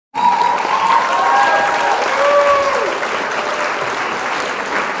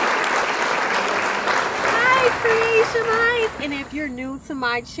if you're new to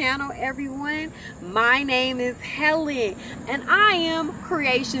my channel, everyone, my name is Helen and I am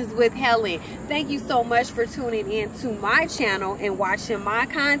Kreationz with Helen. Thank you so much for tuning in to my channel and watching my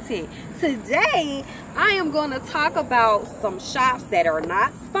content. Today, I am going to talk about some shops that are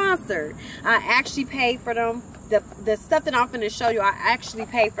not sponsored. I actually paid for them. The stuff that I'm going to show you, I actually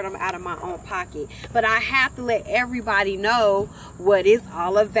paid for them out of my own pocket. But I have to let everybody know what it's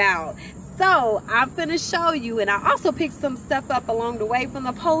all about. So I'm going to show you, and I also picked some stuff up along the way from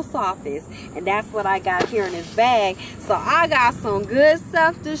the post office. And that's what I got here in this bag. So I got some good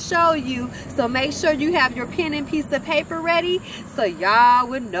stuff to show you. So make sure you have your pen and piece of paper ready so y'all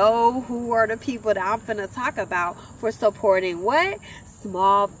would know who are the people that I'm going to talk about for supporting what?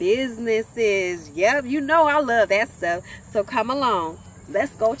 Small businesses. Yep, you know I love that stuff. So come along.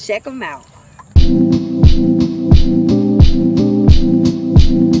 Let's go check them out.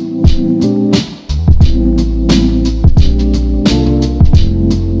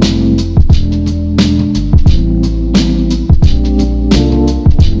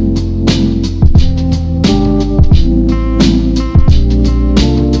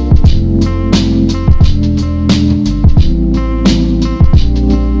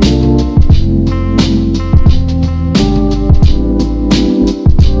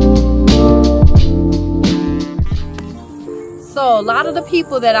 So a lot of the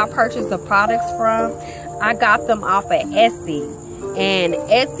people that I purchased the products from, I got them off of Etsy. And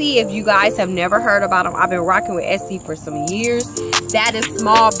Etsy, if you guys have never heard about them, I've been rocking with Etsy for some years. That is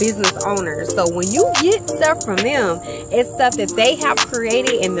small business owners. So when you get stuff from them, it's stuff that they have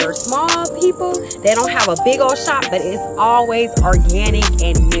created and they're small people. They don't have a big old shop, but it's always organic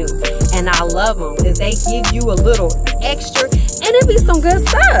and new. And I love them because they give you a little extra and it be some good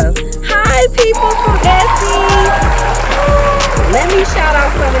stuff. Hi people from Etsy. Let me shout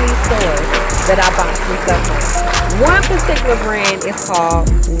out some of these stores that I bought some stuff from. One particular brand is called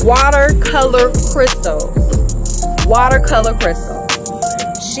Watercolor Crystals. Watercolor Crystals.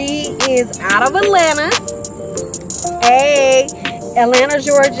 She is out of Atlanta. Hey, Atlanta,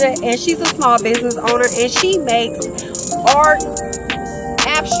 Georgia. And she's a small business owner. And she makes art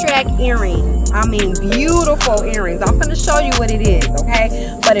abstract earrings. I mean, beautiful earrings. I'm going to show you what it is,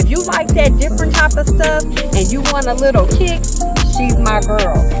 okay? But if you like that different type of stuff and you want a little kick, she's my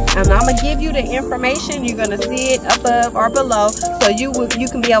girl. And I'm going to give you the information. You're going to see it above or below so you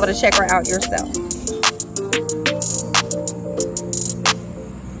can be able to check her out yourself.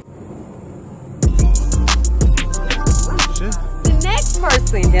 The next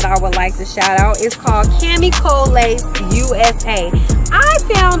person that I would like to shout out is called Chemical Lace USA. I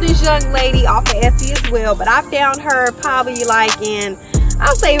found this young lady off of Etsy as well, but I found her probably like in,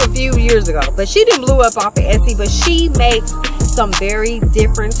 I'll say a few years ago, but she didn't blow up off of Etsy, but she makes some very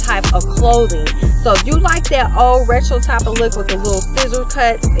different type of clothing. So if you like that old retro type of look with the little scissor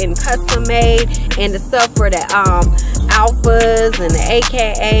cuts and custom made and the stuff for the alphas and the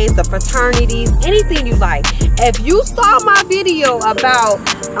AKAs, the fraternities, anything you like. If you saw my video about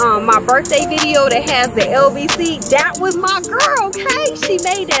my birthday video that has the LBC, that was my girl, okay? She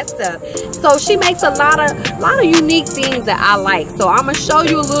made that stuff. So she makes a lot of unique things that I like. So I'm gonna show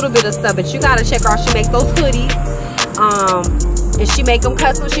you a little bit of stuff, but you gotta check her out. She makes those hoodies. And she make them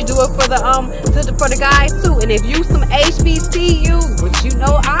custom. She do it for the guys too. And if you some HBCU, which you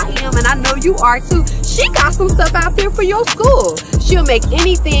know I am, and I know you are too, she got some stuff out there for your school. She'll make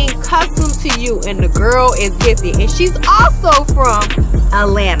anything custom to you, and the girl is gifted. And she's also from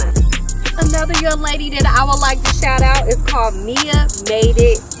Atlanta. Another young lady that I would like to shout out is called Mia Made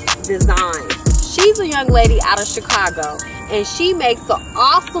It Design. She's a young lady out of Chicago, and she makes some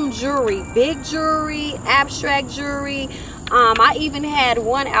awesome jewelry, big jewelry, abstract jewelry. I even had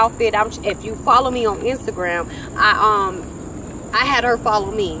one outfit. If you follow me on Instagram, I had her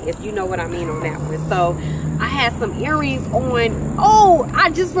follow me, if you know what I mean on that one. So I had some earrings on. Oh, I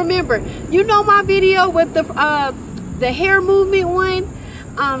just remembered. You know my video with the hair movement one?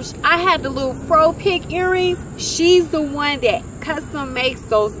 I had the little fro pick earrings. She's the one that custom makes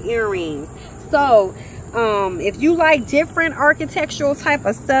those earrings. So if you like different architectural type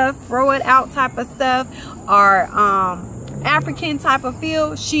of stuff, throw it out type of stuff, or African type of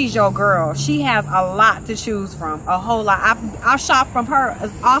feel, she's your girl. She has a lot to choose from, a whole lot. I've shopped from her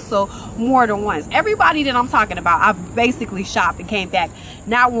also more than once. Everybody that I'm talking about, I've basically shopped and came back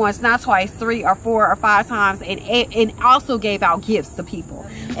not once, not twice, 3 or 4 or 5 times, and also gave out gifts to people.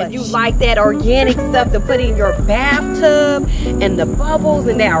 If you like that organic stuff to put in your bathtub and the bubbles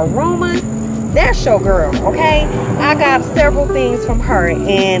and that aroma, that's your girl, okay? I got several things from her,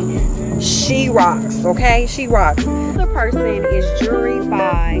 and She rocks, okay? She rocks. The person is jewelry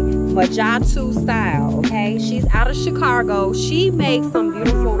by Majatu Style, okay? She's out of Chicago. She makes some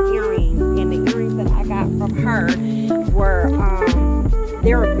beautiful earrings, and the earrings that I got from her were,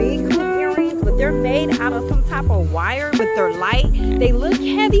 they're big hoop earrings, but they're made out of some type of wire, but they're light. They look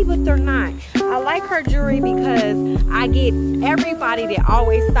heavy, but they're not. I like her jewelry because I get everybody that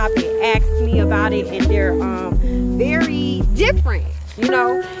always stop and ask me about it, and they're very different, you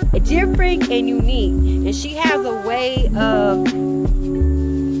know, different and unique. And she has a way of, I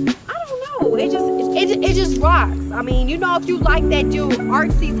don't know, it just rocks. I mean, you know, if you like that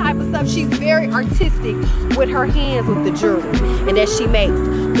artsy type of stuff, she's very artistic with her hands with the jewelry and that she makes,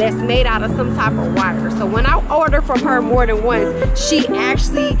 that's made out of some type of wire. So when I ordered from her more than once, she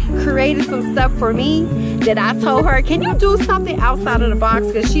actually created some stuff for me that I told her, can you do something outside of the box?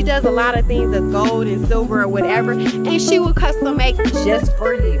 Because she does a lot of things that's gold and silver or whatever, and she will custom make just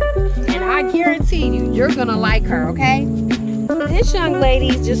for you. And I guarantee you, you're gonna like her, okay? This young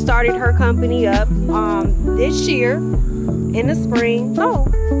lady just started her company up this year in the spring. Oh,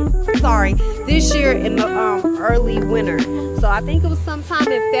 sorry, this year in the early winter. So I think it was sometime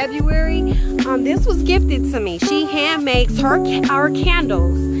in February. This was gifted to me. She hand makes our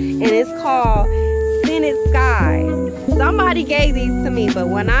candles, and it's called Scented Skies. Somebody gave these to me, but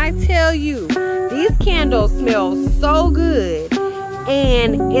when I tell you, these candles smell so good.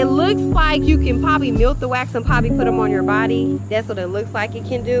 And it looks like you can probably melt the wax and probably put them on your body. That's what it looks like it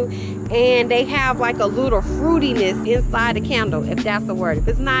can do. And they have like a little fruitiness inside the candle, if that's the word. If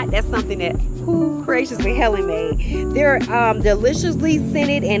it's not, that's something that Kreationz with Helen made. They're deliciously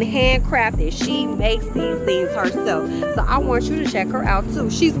scented and handcrafted. She makes these things herself. So I want you to check her out too.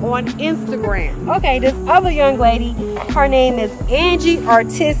 She's on Instagram. Okay, this other young lady, her name is Angie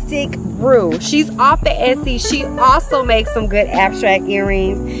Artistic Brew. She's off the Etsy. She also makes some good abstract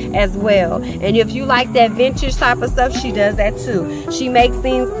earrings as well. And if you like that vintage type of stuff, she does that too. She makes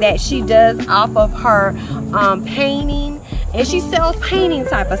things that she does off of her painting, and she sells painting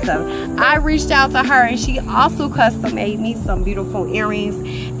type of stuff. I reached out to her, and she also custom made me some beautiful earrings,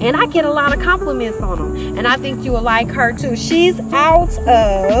 and I get a lot of compliments on them, and I think you will like her too. She's out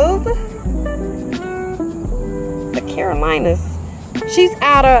of the Carolinas. She's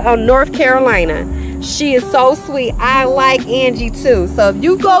out of North Carolina. She is so sweet. I like Angie too. So if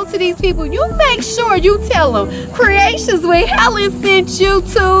you go to these people, you make sure you tell them Kreationz with Helen sent you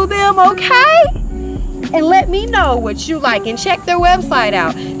to them, okay? And let me know what you like, and check their website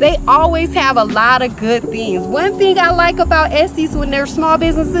out. They always have a lot of good things. One thing I like about Etsy's, when they're small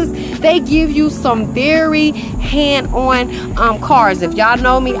businesses, they give you some very hand-on cards. If y'all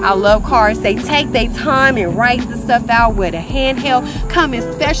know me, I love cards. They take their time and write the stuff out with a handheld, coming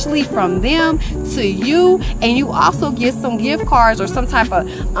especially from them to you. And you also get some gift cards or some type of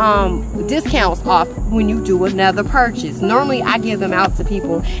discounts off when you do another purchase. Normally I give them out to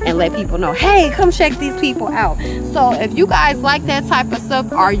people and let people know, hey, come check these people out. So if you guys like that type of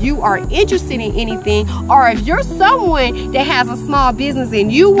stuff, or you are interested in anything, or if you're someone that has a small business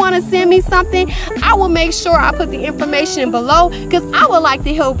and you want to send me something, I will make sure I put the information below, because I would like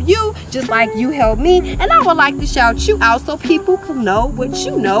to help you just like you help me, and I would like to shout you out so people can know what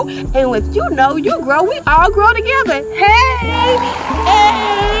you know, and if you know, you grow, we all grow together. Hey,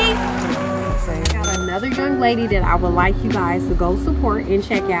 hey. So I got another young lady that I would like you guys to go support and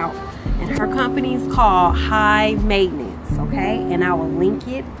check out. And her company is called High Maintenance, okay? And I will link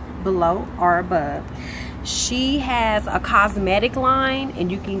it below or above. She has a cosmetic line,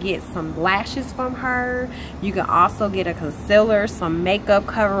 and you can get some lashes from her. You can also get a concealer, some makeup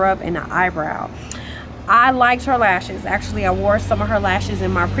cover-up, and an eyebrow. I liked her lashes. Actually, I wore some of her lashes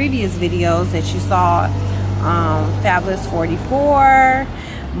in my previous videos that you saw. Fabulous 44.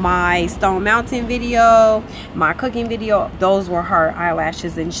 My Stone Mountain video, my cooking video, those were her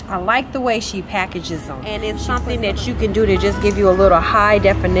eyelashes, and I like the way she packages them. And it's something that you can do to just give you a little high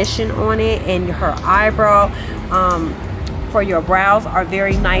definition on it. And her eyebrow for your brows are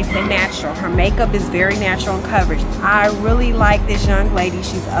very nice and natural. Her makeup is very natural and coverage. I really like this young lady.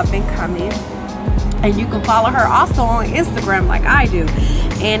 She's up and coming, and you can follow her also on Instagram like I do,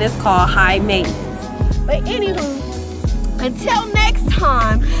 and it's called High Maintenance. But anywho, until next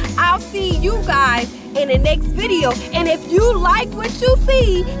time, I'll see you guys in the next video. And if you like what you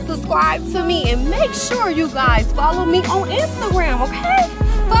see, subscribe to me, and make sure you guys follow me on Instagram, okay?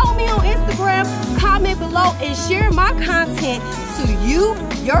 Follow me on Instagram, comment below, and share my content to you,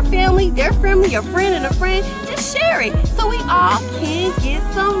 your family, their family, your friend and a friend. Just share it so we all can get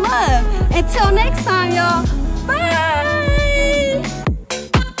some love. Until next time, y'all. Bye.